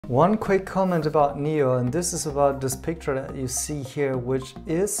One quick comment about NIO, and this is about this picture that you see here, which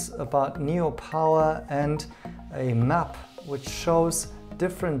is about NIO Power and a map which shows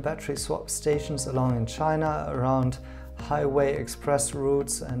different battery swap stations along in China around highway express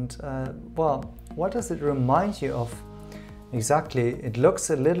routes. And well, what does it remind you of? Exactly, it looks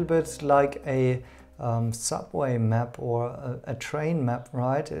a little bit like a subway map or a train map,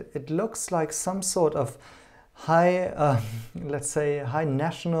 right? It looks like some sort of high, let's say, high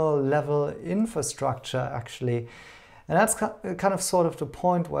national level infrastructure actually. And that's kind of sort of the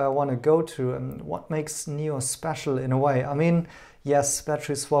point where I want to go to and what makes NIO special in a way. I mean, yes,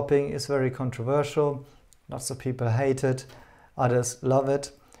 battery swapping is very controversial. Lots of people hate it, others love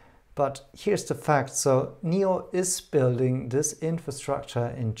it. But here's the fact. So NIO is building this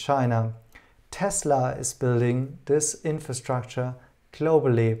infrastructure in China. Tesla is building this infrastructure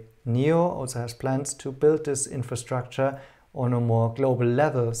globally. NIO also has plans to build this infrastructure on a more global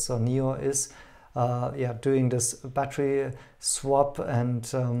level. So NIO is doing this battery swap and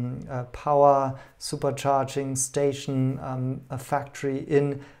power supercharging station a factory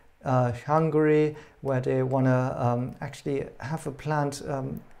in Hungary, where they want to actually have a plant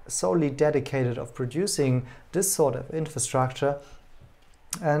solely dedicated of producing this sort of infrastructure.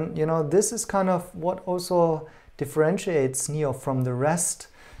 And you know, this is kind of what also differentiates NIO from the rest,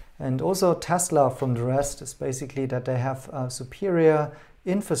 and also Tesla from the rest, is basically that they have superior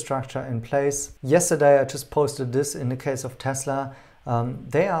infrastructure in place. Yesterday I just posted this in the case of Tesla.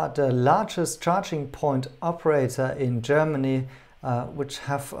 They are the largest charging point operator in Germany, which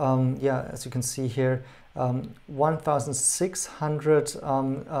have, as you can see here,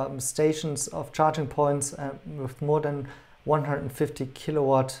 1,600 stations of charging points with more than 150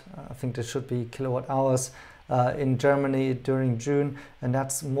 kilowatt, I think this should be kilowatt hours, in Germany during June, and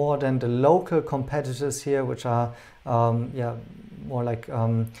that's more than the local competitors here, which are more like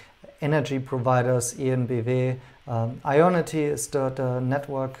energy providers, EnBW. Ionity is the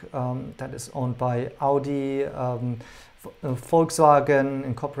network that is owned by Audi, Volkswagen,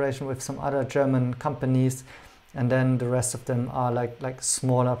 in cooperation with some other German companies, and then the rest of them are like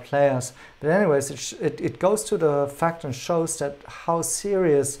smaller players. But anyways, it goes to the fact and shows that how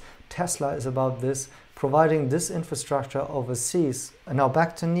serious Tesla is about this, providing this infrastructure overseas. And now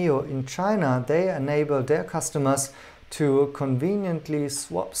back to NIO. In China, they enable their customers to conveniently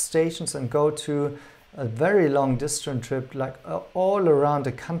swap stations and go to a very long distance trip, like all around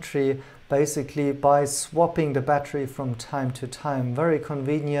the country, basically by swapping the battery from time to time. Very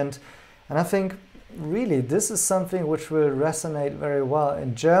convenient. And I think really this is something which will resonate very well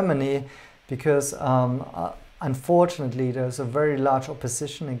in Germany, because unfortunately there's a very large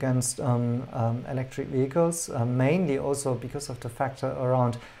opposition against electric vehicles, mainly also because of the factor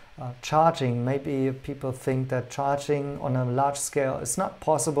around charging. Maybe people think that charging on a large scale is not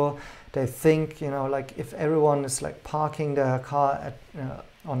possible. They think, you know, like if everyone is like parking their car at,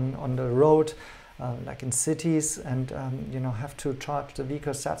 on the road, like in cities, and you know, have to charge the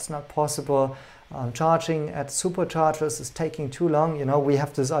vehicles, that's not possible. Charging at superchargers is taking too long. You know, we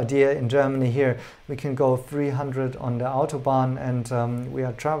have this idea in Germany here, we can go 300 on the Autobahn, and we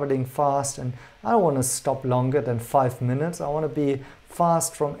are traveling fast, and I don't want to stop longer than 5 minutes. I want to be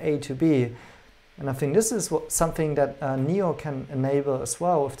fast from A to B. And I think this is something that NIO can enable as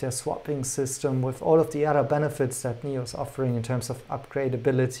well with their swapping system, with all of the other benefits that NIO is offering in terms of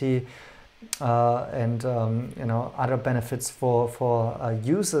upgradability, and you know, other benefits for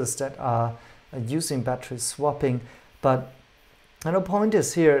users that are using battery swapping. But the point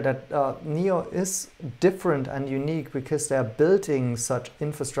is here that NIO is different and unique because they're building such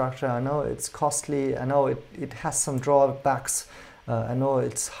infrastructure. I know it's costly, I know it has some drawbacks, I know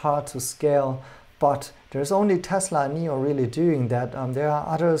it's hard to scale, but there's only Tesla and NIO really doing that. There are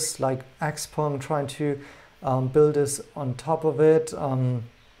others like XPeng trying to build this on top of it,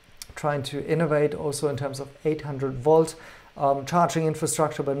 trying to innovate also in terms of 800 volt charging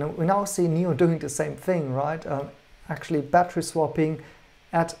infrastructure, but we now see NIO doing the same thing, right? Actually battery swapping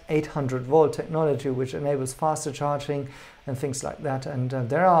at 800 volt technology, which enables faster charging and things like that. And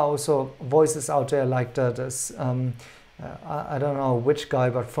there are also voices out there like I don't know which guy,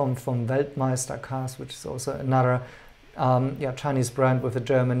 but from Weltmeister Cars, which is also another Chinese brand with a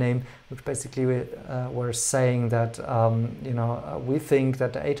German name, which basically were saying that you know, we think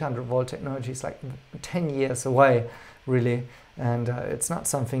that the 800 volt technology is like 10 years away, really, and it's not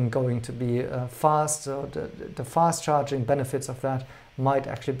something going to be fast. So the fast charging benefits of that might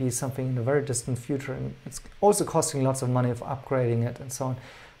actually be something in the very distant future, and it's also costing lots of money for upgrading it and so on.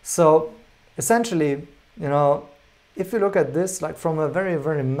 So essentially, you know, if you look at this like from a very,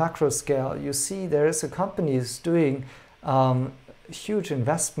 very macro scale, you see there is a company is doing huge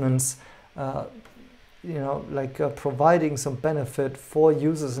investments, you know, like providing some benefit for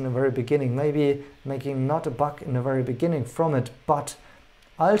users in the very beginning, maybe making not a buck in the very beginning from it, but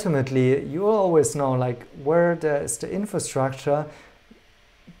ultimately you will always know, like, where there is the infrastructure,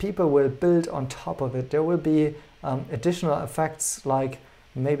 people will build on top of it. There will be additional effects, like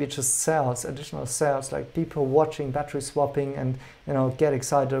maybe just sales, additional sales, like people watching battery swapping and, you know, get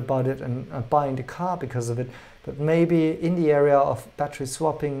excited about it and buying the car because of it. But maybe in the area of battery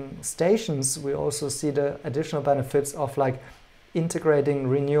swapping stations, we also see the additional benefits of like integrating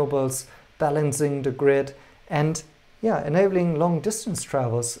renewables, balancing the grid, and yeah, enabling long distance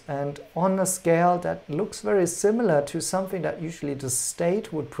travels, and on a scale that looks very similar to something that usually the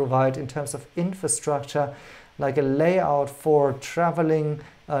state would provide in terms of infrastructure, like a layout for traveling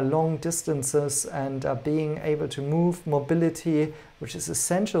long distances and being able to move, mobility, which is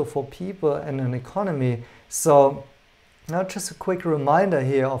essential for people and an economy. So now just a quick reminder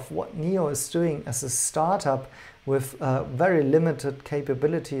here of what NIO is doing as a startup with very limited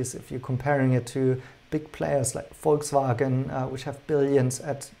capabilities if you're comparing it to big players like Volkswagen, which have billions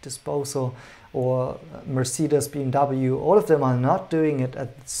at disposal, or Mercedes, BMW. All of them are not doing it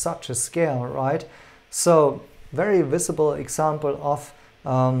at such a scale, right? So very visible example of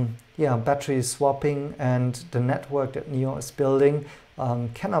battery swapping and the network that NIO is building.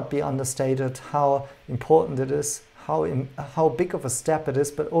 Cannot be understated how important it is, how big of a step it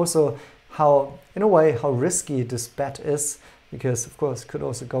is, but also how, in a way, how risky this bet is, because of course it could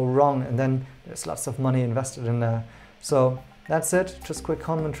also go wrong, and then there's lots of money invested in there. So that's it, just quick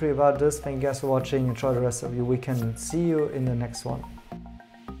commentary about this. Thank you guys for watching. Enjoy the rest of your weekend and see you in the next one.